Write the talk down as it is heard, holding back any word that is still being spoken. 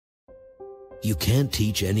You can't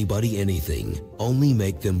teach anybody anything, only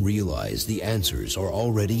make them realize the answers are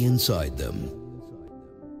already inside them.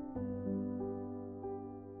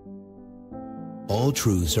 All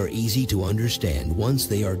truths are easy to understand once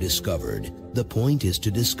they are discovered. The point is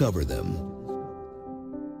to discover them.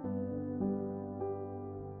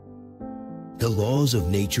 The laws of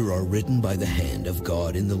nature are written by the hand of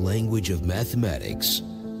God in the language of mathematics.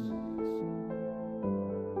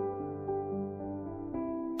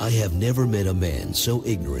 I have never met a man so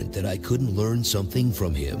ignorant that I couldn't learn something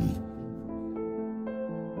from him.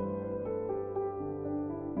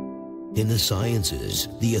 In the sciences,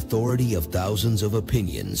 the authority of thousands of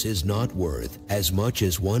opinions is not worth as much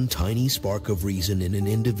as one tiny spark of reason in an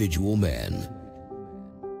individual man.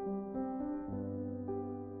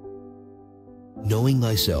 Knowing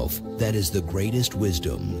thyself, that is the greatest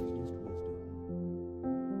wisdom.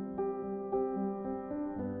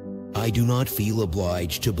 I do not feel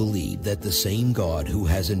obliged to believe that the same God who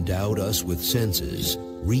has endowed us with senses,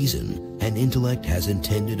 reason, and intellect has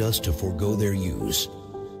intended us to forego their use.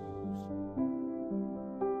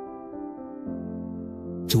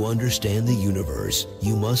 To understand the universe,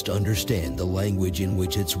 you must understand the language in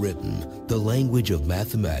which it's written, the language of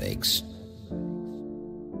mathematics.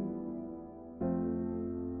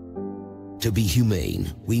 To be humane,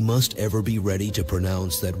 we must ever be ready to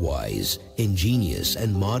pronounce that wise, ingenious,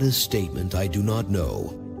 and modest statement, "I do not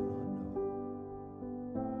know."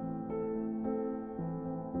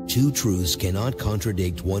 Two truths cannot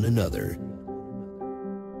contradict one another.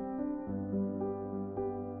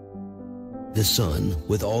 The sun,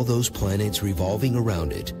 with all those planets revolving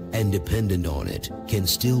around it and dependent on it, can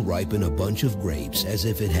still ripen a bunch of grapes as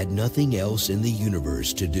if it had nothing else in the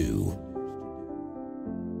universe to do.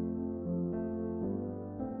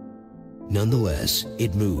 Nonetheless,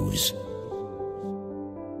 it moves.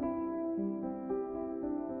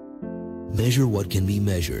 Measure what can be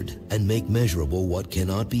measured, and make measurable what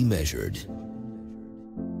cannot be measured.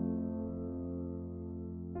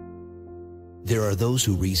 There are those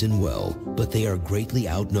who reason well, but they are greatly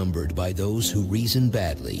outnumbered by those who reason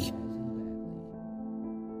badly.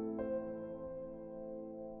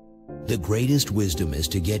 The greatest wisdom is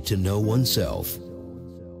to get to know oneself.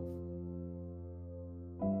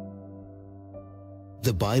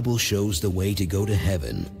 The Bible shows the way to go to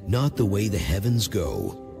heaven, not the way the heavens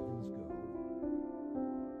go.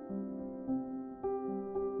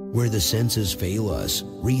 Where the senses fail us,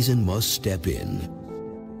 reason must step in.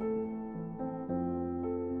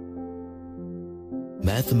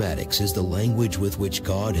 Mathematics is the language with which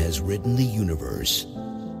God has written the universe.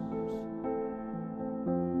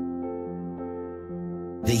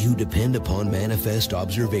 They who depend upon manifest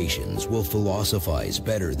observations will philosophize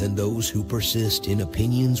better than those who persist in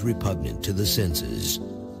opinions repugnant to the senses.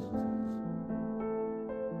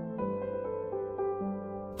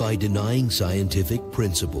 By denying scientific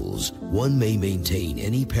principles, one may maintain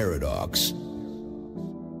any paradox.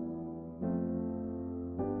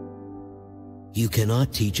 You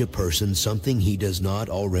cannot teach a person something he does not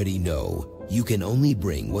already know. You can only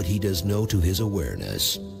bring what he does know to his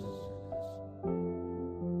awareness.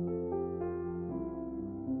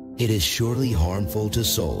 It is surely harmful to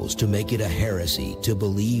souls to make it a heresy to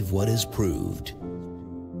believe what is proved.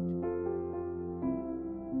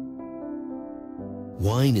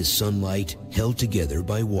 Wine is sunlight held together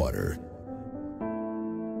by water.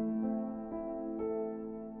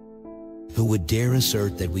 Who would dare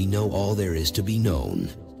assert that we know all there is to be known?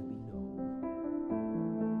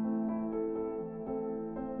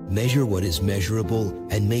 Measure what is measurable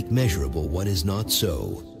and make measurable what is not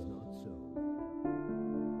so.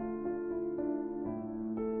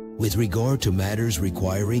 With regard to matters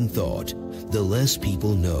requiring thought, the less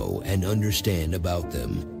people know and understand about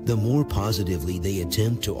them, the more positively they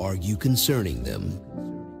attempt to argue concerning them.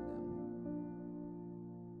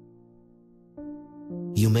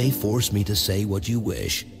 You may force me to say what you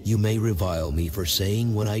wish, you may revile me for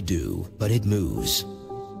saying what I do, but it moves.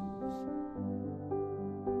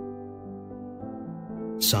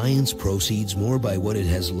 Science proceeds more by what it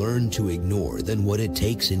has learned to ignore than what it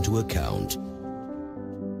takes into account.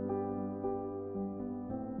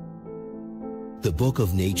 The book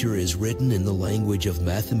of nature is written in the language of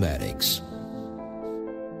mathematics.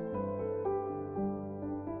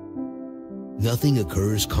 Nothing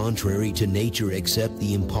occurs contrary to nature except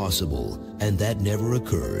the impossible, and that never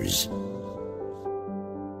occurs.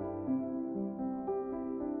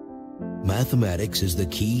 Mathematics is the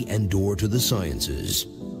key and door to the sciences.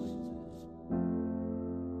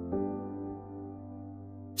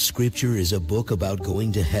 Scripture is a book about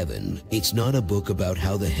going to heaven. It's not a book about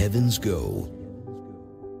how the heavens go.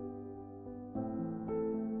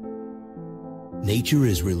 Nature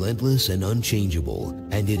is relentless and unchangeable,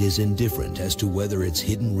 and it is indifferent as to whether its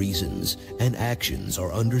hidden reasons and actions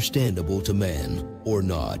are understandable to man or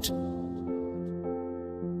not.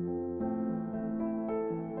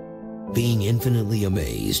 Being infinitely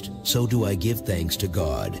amazed, so do I give thanks to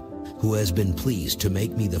God, who has been pleased to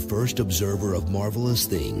make me the first observer of marvelous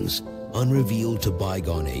things, unrevealed to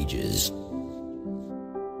bygone ages.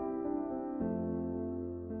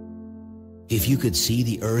 If you could see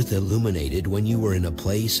the earth illuminated when you were in a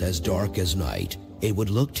place as dark as night, it would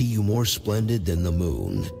look to you more splendid than the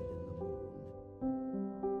moon.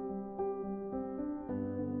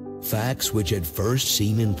 Facts which at first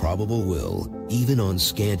seem improbable will, even on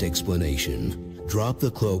scant explanation, drop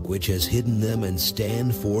the cloak which has hidden them and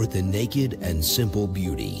stand forth in naked and simple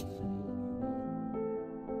beauty.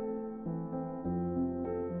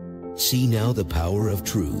 See now the power of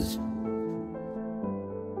truth.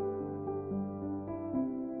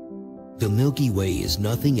 The Milky Way is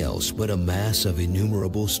nothing else but a mass of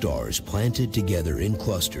innumerable stars planted together in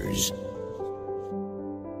clusters.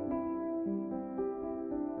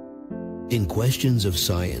 In questions of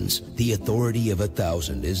science, the authority of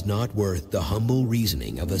 1,000 is not worth the humble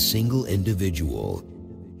reasoning of a single individual.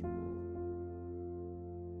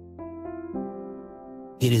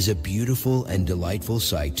 It is a beautiful and delightful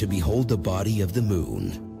sight to behold the body of the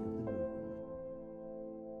moon.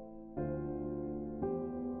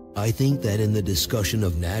 I think that in the discussion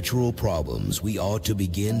of natural problems, we ought to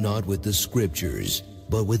begin not with the scriptures,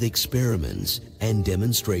 but with experiments and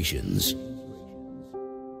demonstrations.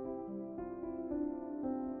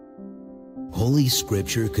 Holy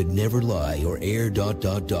Scripture could never lie or err.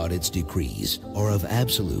 Its decrees are of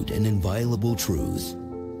absolute and inviolable truth.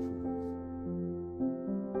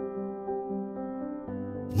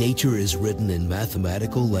 Nature is written in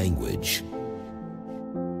mathematical language.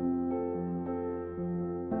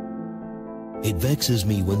 It vexes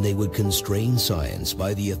me when they would constrain science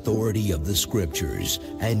by the authority of the Scriptures,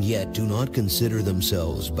 and yet do not consider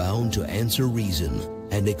themselves bound to answer reason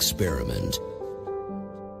and experiment.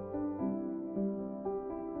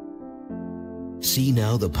 See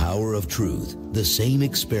now the power of truth, the same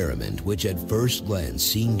experiment which at first glance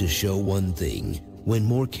seemed to show one thing, when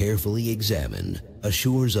more carefully examined,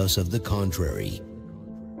 assures us of the contrary.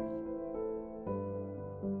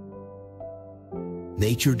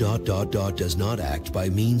 Nature does not act by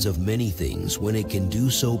means of many things when it can do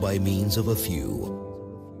so by means of a few.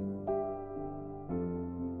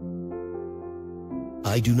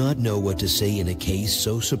 I do not know what to say in a case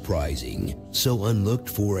so surprising, so unlooked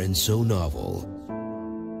for, and so novel.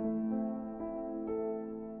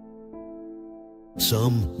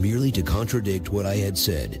 Some, merely to contradict what I had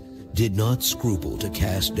said, did not scruple to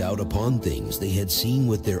cast doubt upon things they had seen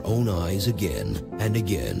with their own eyes again and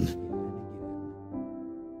again.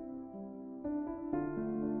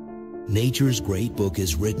 Nature's great book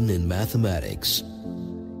is written in mathematics.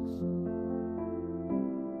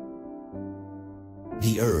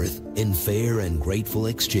 The earth, in fair and grateful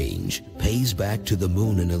exchange, pays back to the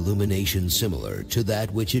moon an illumination similar to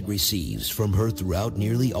that which it receives from her throughout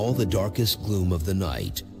nearly all the darkest gloom of the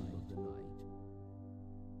night.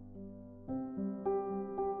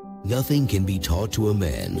 Nothing can be taught to a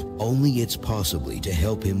man, only it's possibly to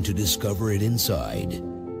help him to discover it inside.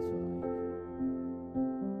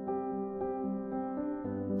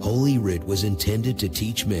 Holy Writ was intended to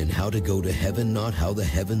teach men how to go to heaven, not how the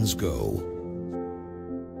heavens go.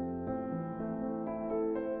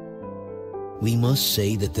 We must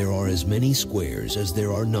say that there are as many squares as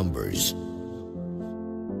there are numbers.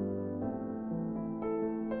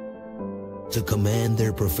 To command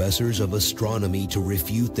their professors of astronomy to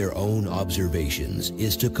refute their own observations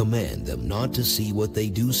is to command them not to see what they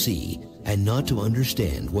do see, and not to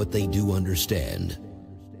understand what they do understand.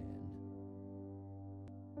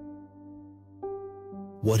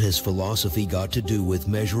 What has philosophy got to do with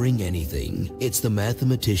measuring anything? It's the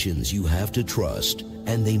mathematicians you have to trust,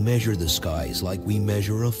 and they measure the skies like we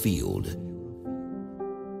measure a field.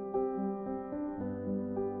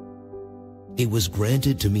 It was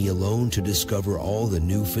granted to me alone to discover all the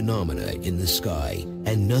new phenomena in the sky,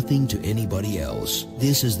 and nothing to anybody else.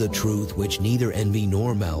 This is the truth which neither envy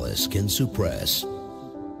nor malice can suppress.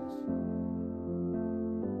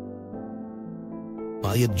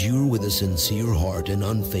 I abjure with a sincere heart and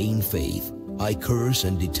unfeigned faith. I curse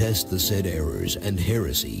and detest the said errors and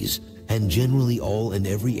heresies, and generally all and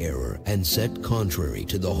every error and sect contrary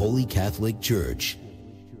to the Holy Catholic Church.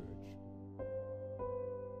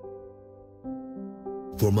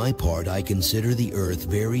 For my part, I consider the earth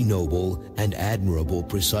very noble and admirable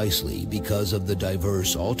precisely because of the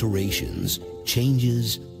diverse alterations,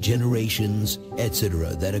 changes, generations,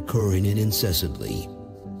 etc. that occur in it incessantly.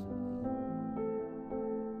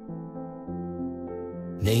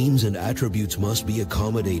 Names and attributes must be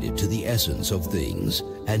accommodated to the essence of things,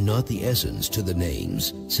 and not the essence to the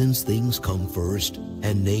names, since things come first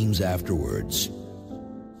and names afterwards.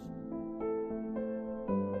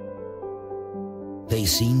 They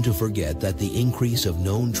seem to forget that the increase of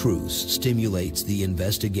known truths stimulates the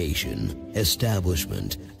investigation,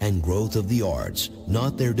 establishment, and growth of the arts,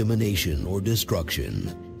 not their diminution or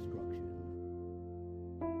destruction.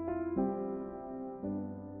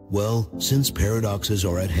 Well, since paradoxes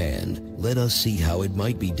are at hand, let us see how it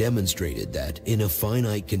might be demonstrated that in a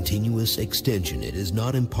finite continuous extension it is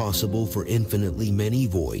not impossible for infinitely many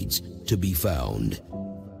voids to be found.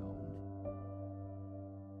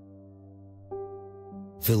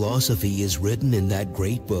 Philosophy is written in that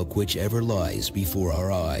great book which ever lies before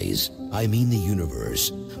our eyes, I mean the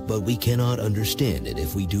universe, but we cannot understand it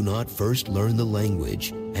if we do not first learn the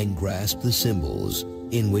language and grasp the symbols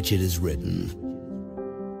in which it is written.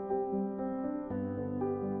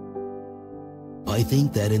 I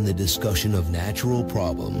think that in the discussion of natural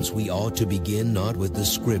problems we ought to begin not with the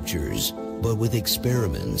scriptures, but with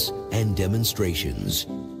experiments and demonstrations.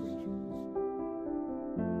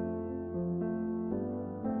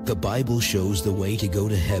 The Bible shows the way to go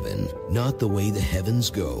to heaven, not the way the heavens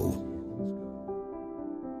go.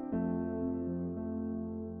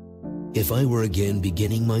 If I were again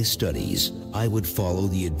beginning my studies, I would follow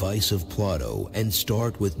the advice of Plato and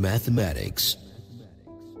start with mathematics.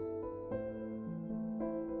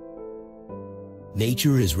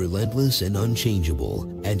 Nature is relentless and unchangeable,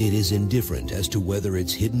 and it is indifferent as to whether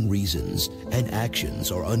its hidden reasons and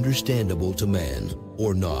actions are understandable to man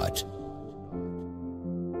or not.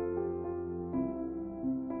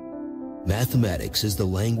 Mathematics is the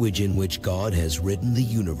language in which God has written the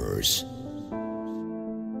universe.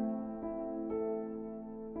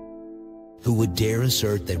 Who would dare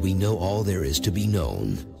assert that we know all there is to be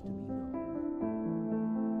known?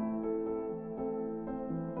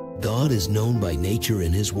 God is known by nature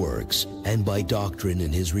in His works and by doctrine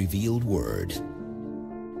in His revealed word.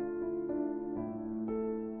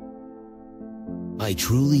 I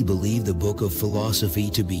truly believe the book of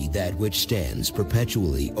philosophy to be that which stands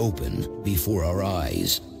perpetually open before our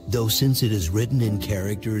eyes, though since it is written in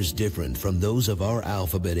characters different from those of our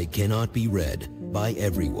alphabet it cannot be read by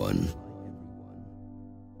everyone.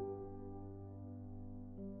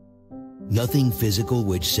 Nothing physical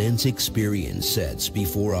which sense experience sets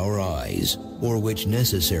before our eyes, or which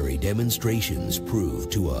necessary demonstrations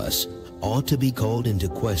prove to us, ought to be called into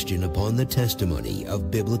question upon the testimony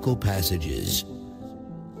of biblical passages.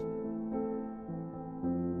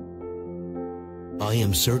 I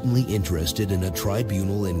am certainly interested in a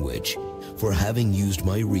tribunal in which, for having used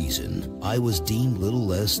my reason, I was deemed little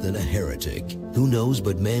less than a heretic. Who knows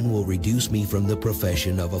but men will reduce me from the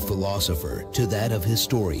profession of a philosopher to that of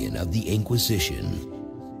historian of the Inquisition.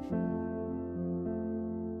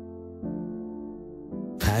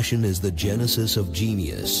 Passion is the genesis of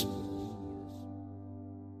genius.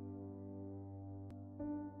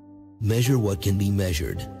 Measure what can be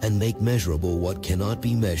measured, and make measurable what cannot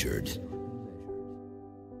be measured.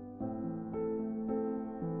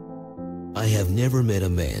 I have never met a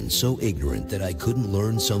man so ignorant that I couldn't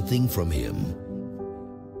learn something from him.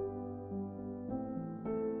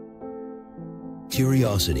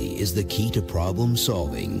 Curiosity is the key to problem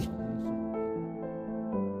solving.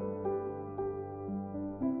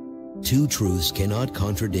 Two truths cannot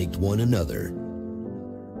contradict one another.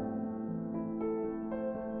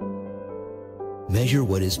 Measure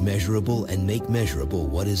what is measurable and make measurable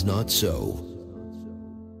what is not so.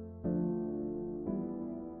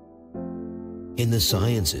 In the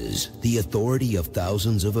sciences, the authority of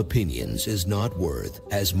thousands of opinions is not worth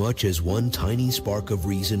as much as one tiny spark of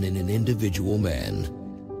reason in an individual man.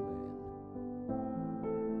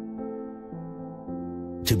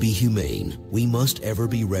 To be humane, we must ever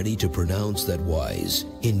be ready to pronounce that wise,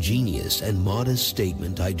 ingenious, and modest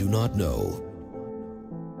statement, "I do not know."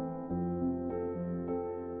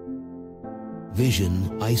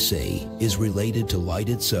 Vision, I say, is related to light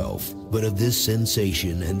itself, but of this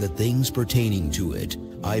sensation and the things pertaining to it,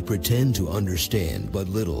 I pretend to understand but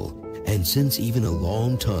little, and since even a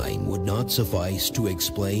long time would not suffice to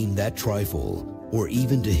explain that trifle, or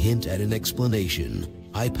even to hint at an explanation,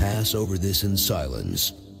 I pass over this in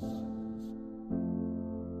silence.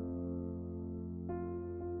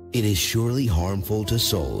 It is surely harmful to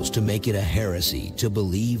souls to make it a heresy to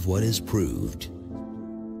believe what is proved.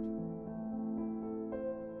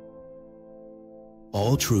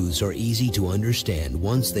 All truths are easy to understand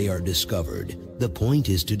once they are discovered. The point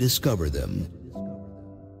is to discover them.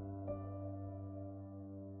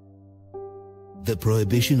 The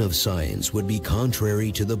prohibition of science would be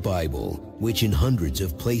contrary to the Bible, which in hundreds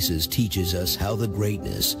of places teaches us how the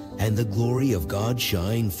greatness and the glory of God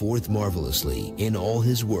shine forth marvelously in all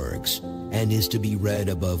His works, and is to be read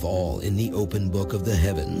above all in the open book of the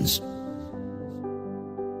heavens.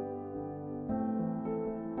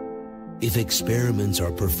 If experiments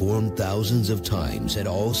are performed thousands of times at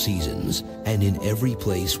all seasons and in every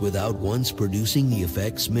place without once producing the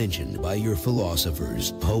effects mentioned by your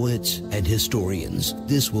philosophers, poets, and historians,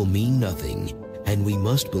 this will mean nothing, and we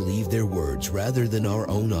must believe their words rather than our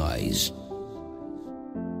own eyes.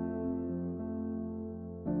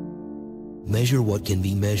 Measure what can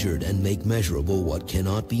be measured and make measurable what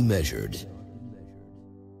cannot be measured.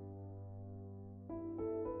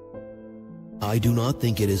 I do not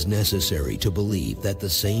think it is necessary to believe that the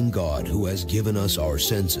same God who has given us our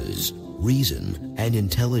senses, reason, and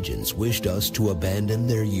intelligence wished us to abandon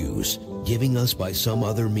their use, giving us by some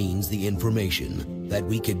other means the information that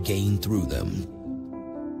we could gain through them.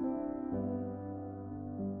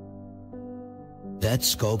 That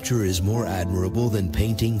sculpture is more admirable than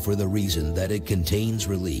painting for the reason that it contains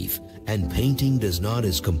relief, and painting does not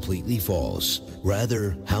is completely false.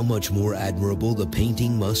 Rather, how much more admirable the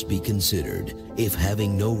painting must be considered, if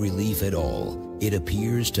having no relief at all, it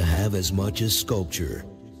appears to have as much as sculpture.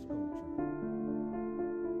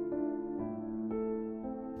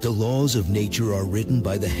 The laws of nature are written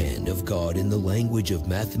by the hand of God in the language of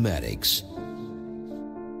mathematics.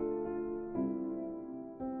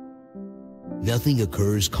 Nothing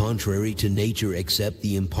occurs contrary to nature except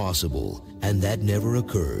the impossible, and that never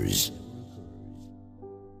occurs.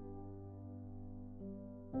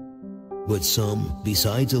 But some,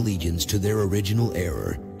 besides allegiance to their original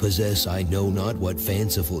error, possess I know not what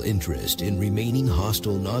fanciful interest in remaining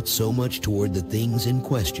hostile not so much toward the things in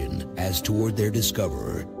question as toward their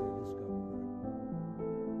discoverer.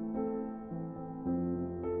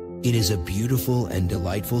 It is a beautiful and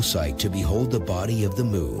delightful sight to behold the body of the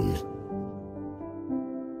moon.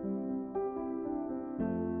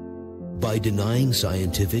 By denying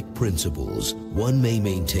scientific principles, one may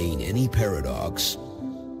maintain any paradox.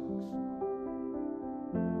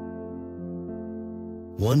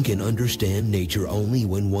 One can understand nature only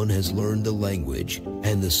when one has learned the language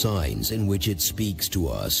and the signs in which it speaks to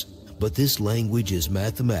us. But this language is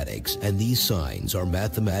mathematics, and these signs are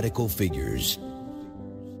mathematical figures.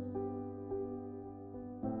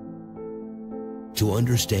 To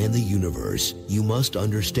understand the universe, you must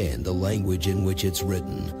understand the language in which it's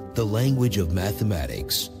written, the language of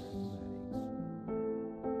mathematics.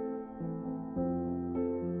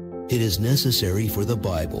 It is necessary for the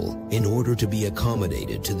Bible, in order to be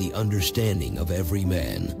accommodated to the understanding of every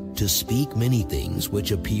man, to speak many things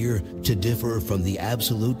which appear to differ from the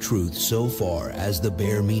absolute truth so far as the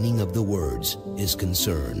bare meaning of the words is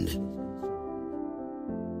concerned.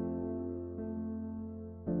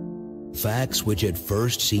 Facts which at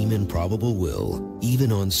first seem improbable will,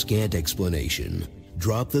 even on scant explanation,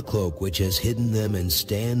 drop the cloak which has hidden them and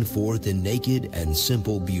stand forth in naked and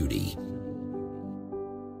simple beauty.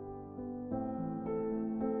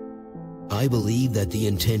 I believe that the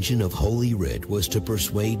intention of Holy Writ was to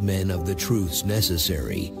persuade men of the truths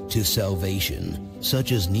necessary to salvation,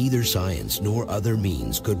 such as neither science nor other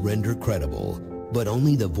means could render credible, but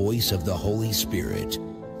only the voice of the Holy Spirit.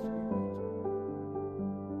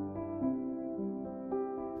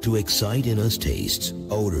 To excite in us tastes,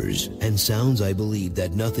 odors, and sounds, I believe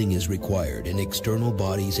that nothing is required in external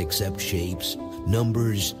bodies except shapes,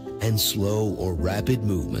 numbers, and slow or rapid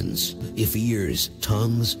movements. If ears,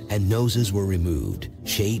 tongues, and noses were removed,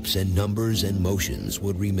 shapes and numbers and motions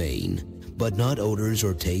would remain, but not odors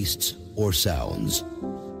or tastes or sounds.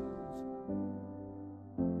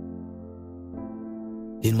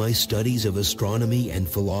 In my studies of astronomy and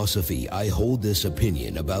philosophy, I hold this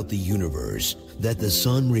opinion about the universe, that the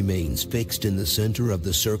sun remains fixed in the center of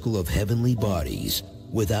the circle of heavenly bodies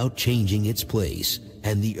without changing its place,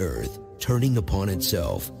 and the earth, turning upon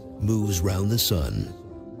itself, moves round the sun.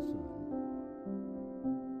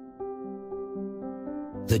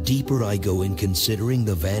 The deeper I go in considering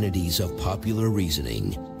the vanities of popular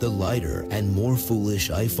reasoning, the lighter and more foolish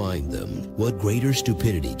I find them. What greater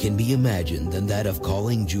stupidity can be imagined than that of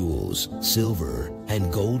calling jewels, silver,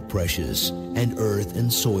 and gold precious, and earth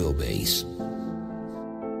and soil base?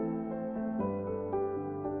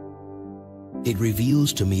 It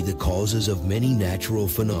reveals to me the causes of many natural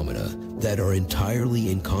phenomena that are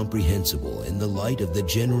entirely incomprehensible in the light of the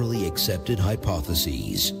generally accepted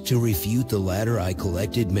hypotheses. To refute the latter, I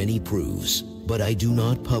collected many proofs, but I do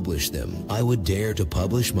not publish them. I would dare to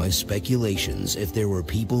publish my speculations if there were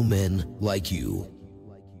men like you.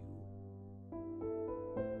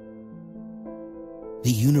 The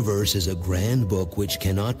universe is a grand book which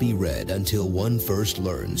cannot be read until one first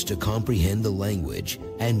learns to comprehend the language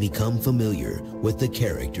and become familiar with the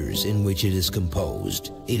characters in which it is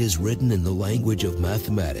composed. It is written in the language of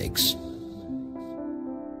mathematics.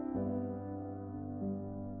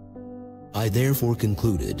 I therefore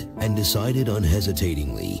concluded and decided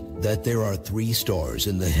unhesitatingly that there are 3 stars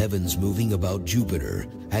in the heavens moving about Jupiter,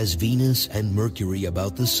 as Venus and Mercury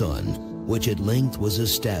about the Sun, which at length was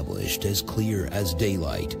established as clear as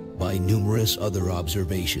daylight by numerous other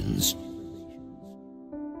observations.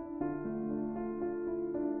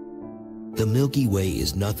 The Milky Way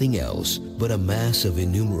is nothing else but a mass of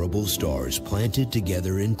innumerable stars planted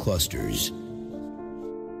together in clusters.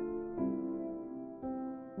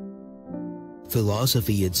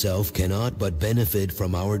 Philosophy itself cannot but benefit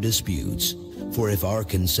from our disputes, for if our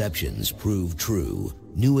conceptions prove true,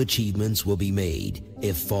 new achievements will be made.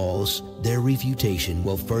 If false, their refutation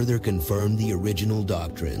will further confirm the original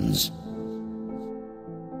doctrines.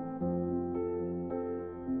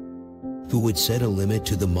 Who would set a limit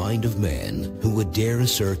to the mind of man? Who would dare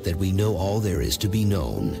assert that we know all there is to be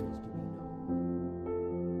known?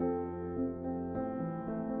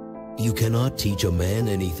 You cannot teach a man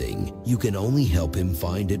anything. You can only help him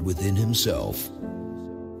find it within himself.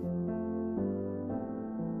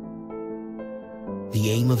 The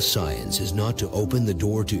aim of science is not to open the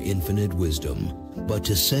door to infinite wisdom, but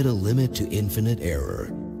to set a limit to infinite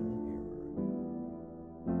error.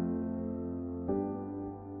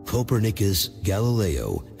 Copernicus,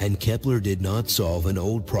 Galileo, and Kepler did not solve an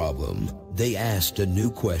old problem. They asked a new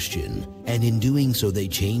question, and in doing so they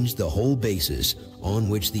changed the whole basis on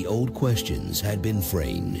which the old questions had been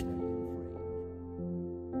framed.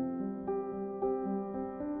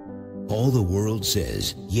 All the world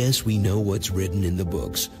says, yes, we know what's written in the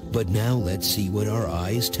books, but now let's see what our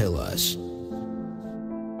eyes tell us.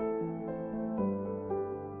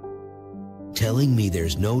 Telling me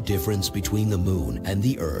there's no difference between the moon and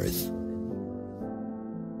the earth.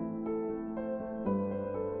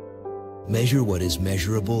 Measure what is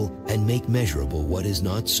measurable and make measurable what is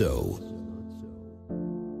not so.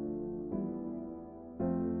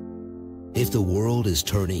 If the world is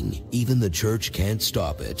turning, even the church can't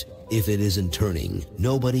stop it. If it isn't turning,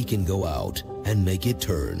 nobody can go out and make it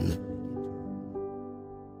turn.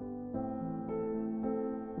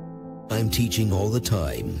 I'm teaching all the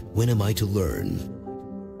time. When am I to learn?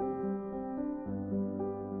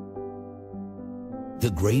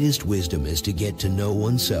 The greatest wisdom is to get to know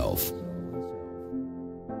oneself.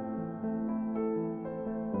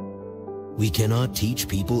 We cannot teach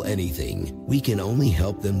people anything. We can only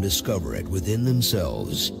help them discover it within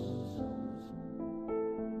themselves.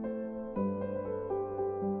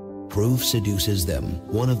 Proof seduces them.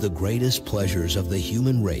 One of the greatest pleasures of the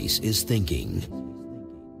human race is thinking.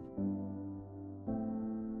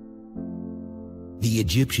 The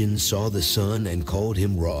Egyptians saw the sun and called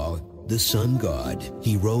him Ra, the sun god.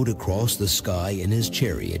 He rode across the sky in his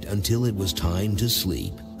chariot until it was time to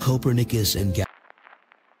sleep. Copernicus and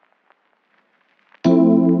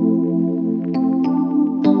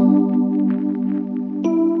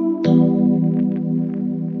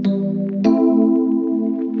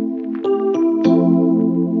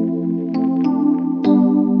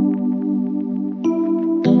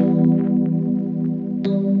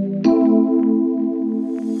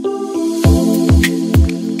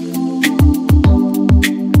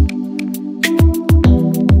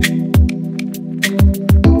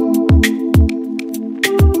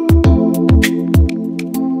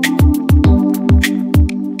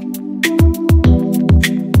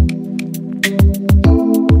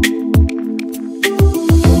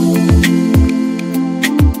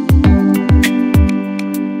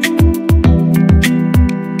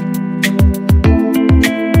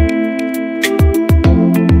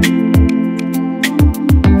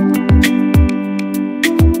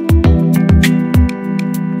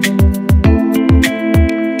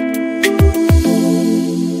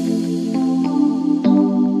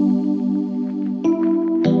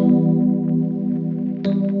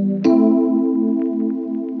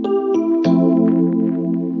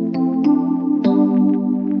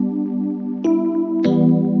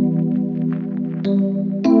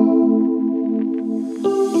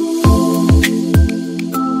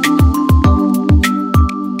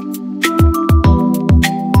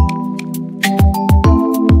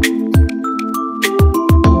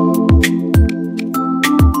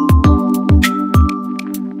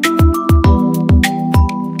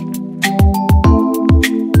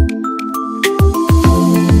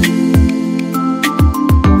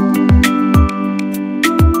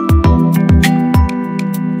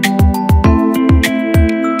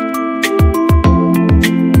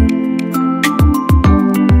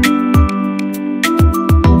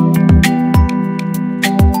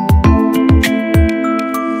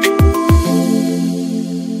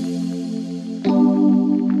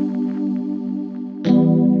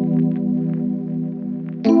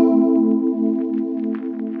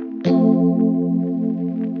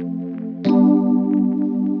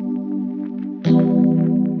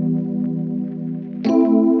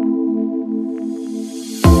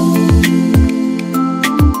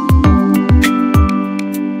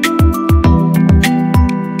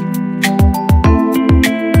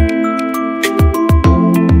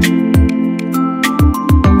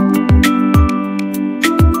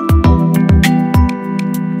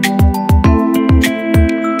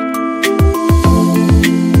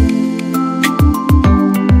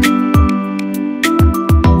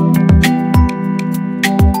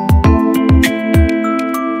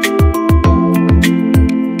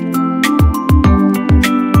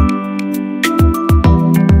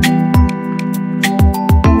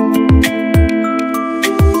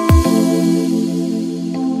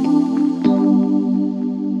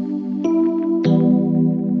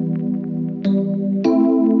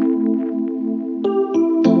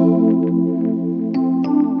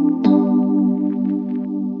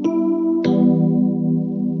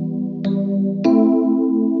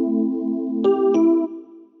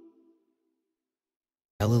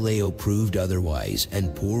Galileo proved otherwise,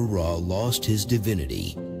 and poor Ra lost his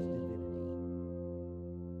divinity.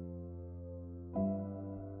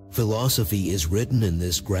 Philosophy is written in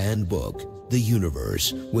this grand book, the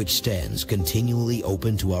universe, which stands continually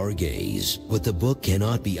open to our gaze. But the book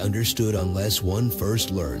cannot be understood unless one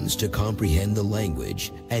first learns to comprehend the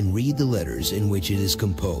language and read the letters in which it is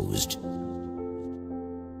composed.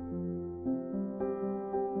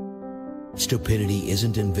 Stupidity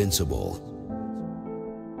isn't invincible.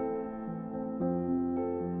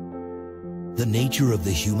 The nature of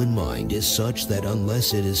the human mind is such that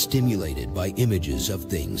unless it is stimulated by images of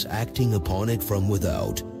things acting upon it from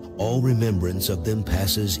without, all remembrance of them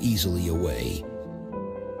passes easily away.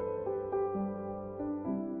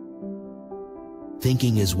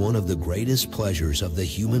 Thinking is one of the greatest pleasures of the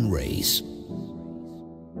human race.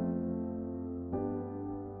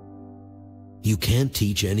 You can't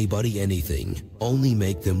teach anybody anything, only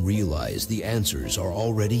make them realize the answers are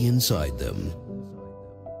already inside them.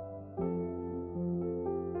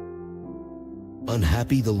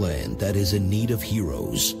 Unhappy the land that is in need of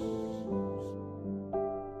heroes.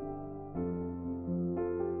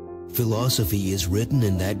 Philosophy is written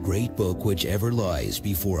in that great book which ever lies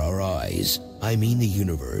before our eyes, I mean the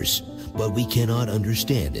universe, but we cannot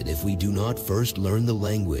understand it if we do not first learn the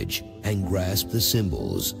language and grasp the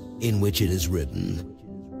symbols in which it is written.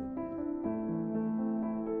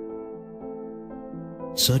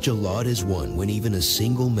 Such a lot is won when even a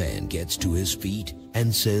single man gets to his feet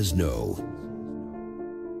and says no.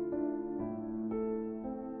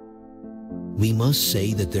 We must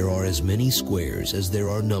say that there are as many squares as there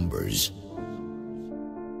are numbers.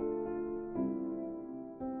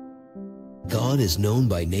 God is known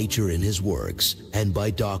by nature in His works and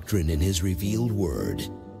by doctrine in His revealed word.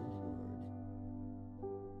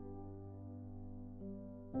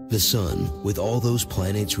 The sun, with all those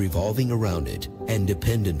planets revolving around it and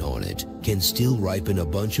dependent on it, can still ripen a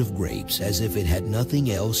bunch of grapes as if it had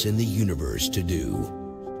nothing else in the universe to do.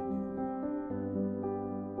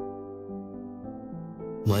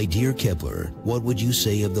 My dear Kepler, what would you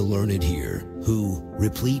say of the learned here, who,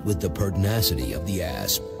 replete with the pertinacity of the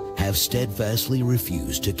asp, have steadfastly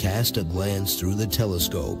refused to cast a glance through the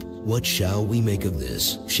telescope? What shall we make of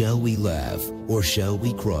this? Shall we laugh, or shall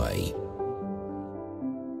we cry?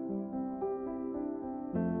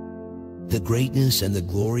 The greatness and the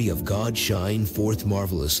glory of God shine forth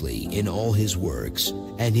marvelously in all His works,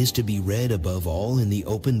 and is to be read above all in the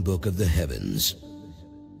open book of the heavens.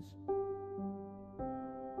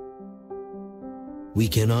 We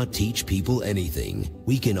cannot teach people anything.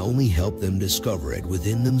 We can only help them discover it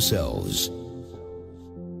within themselves.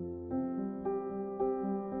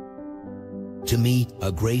 To me,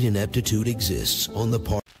 a great ineptitude exists on the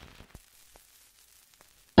part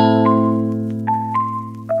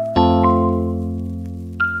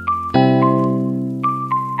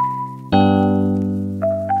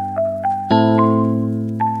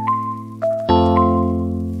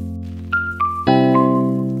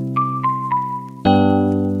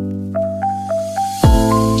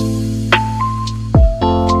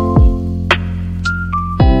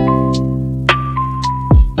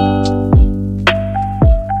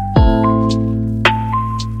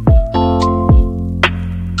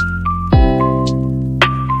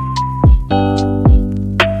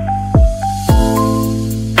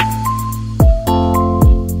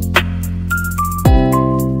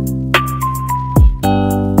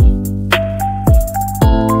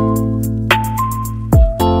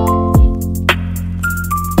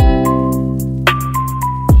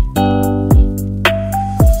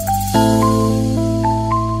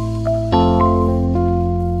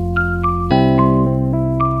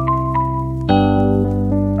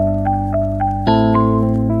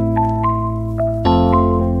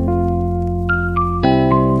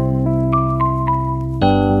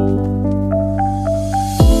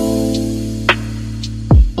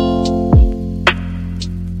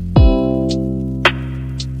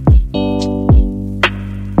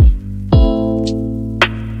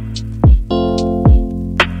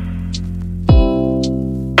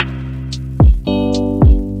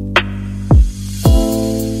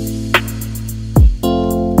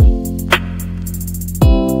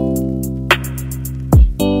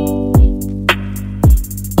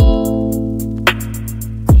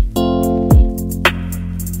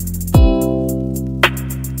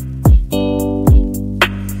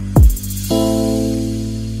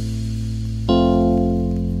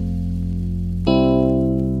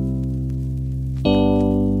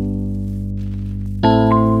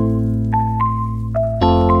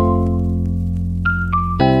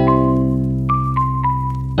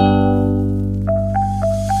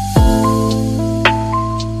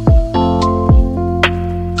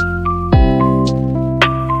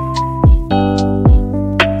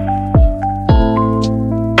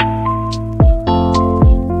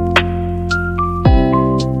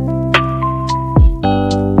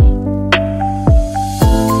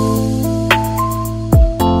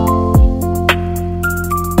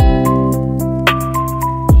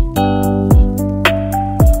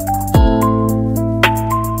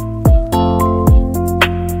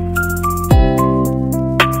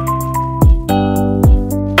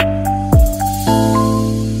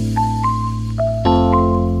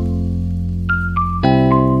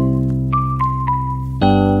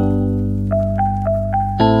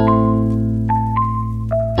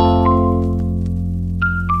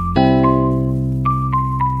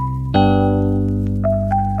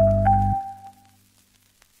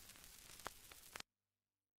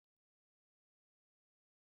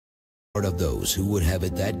those who would have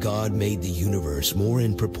it that God made the universe more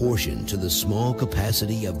in proportion to the small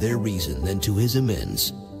capacity of their reason than to his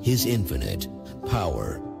immense, his infinite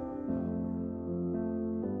power.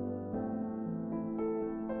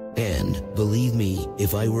 And, believe me,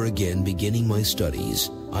 if I were again beginning my studies,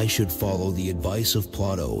 I should follow the advice of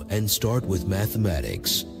Plato and start with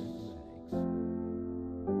mathematics.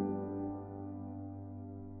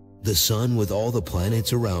 The sun with all the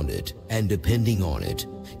planets around it, and depending on it,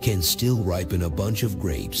 can still ripen a bunch of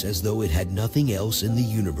grapes as though it had nothing else in the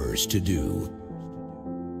universe to do.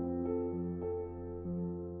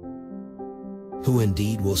 Who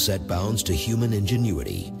indeed will set bounds to human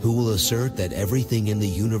ingenuity, who will assert that everything in the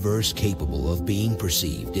universe capable of being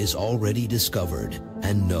perceived is already discovered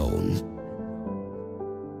and known.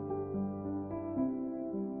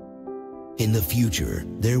 In the future,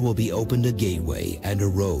 there will be opened a gateway and a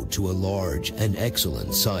road to a large and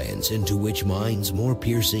excellent science into which minds more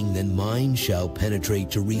piercing than mine shall penetrate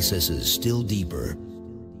to recesses still deeper.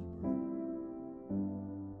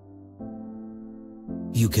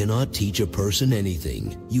 You cannot teach a person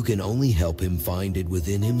anything, you can only help him find it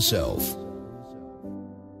within himself.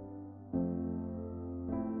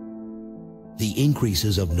 The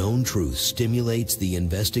increases of known truth stimulates the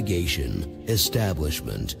investigation,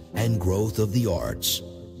 establishment, and growth of the arts.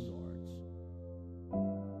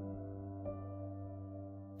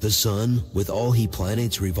 The sun, with all he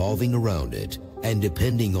planets revolving around it, and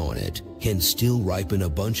depending on it, can still ripen a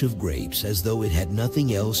bunch of grapes as though it had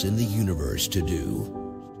nothing else in the universe to do.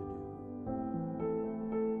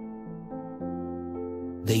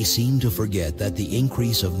 They seem to forget that the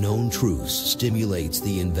increase of known truths stimulates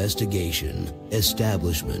the investigation,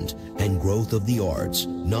 establishment, and growth of the arts,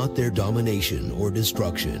 not their domination or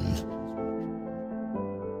destruction.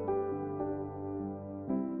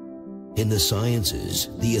 In the sciences,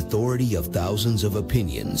 the authority of thousands of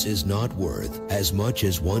opinions is not worth as much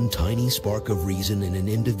as one tiny spark of reason in an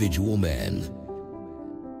individual man.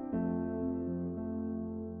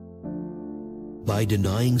 By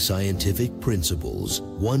denying scientific principles,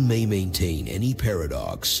 one may maintain any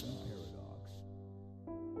paradox.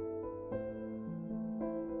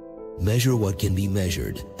 Measure what can be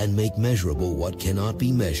measured, and make measurable what cannot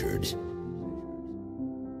be measured.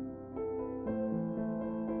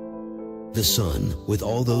 The sun, with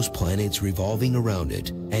all those planets revolving around it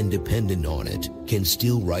and dependent on it, can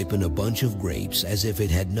still ripen a bunch of grapes as if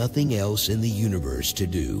it had nothing else in the universe to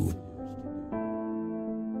do.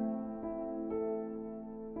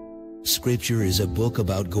 Scripture is a book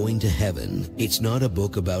about going to heaven. It's not a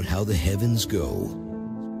book about how the heavens go.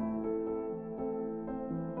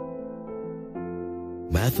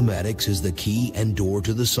 Mathematics is the key and door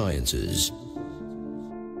to the sciences.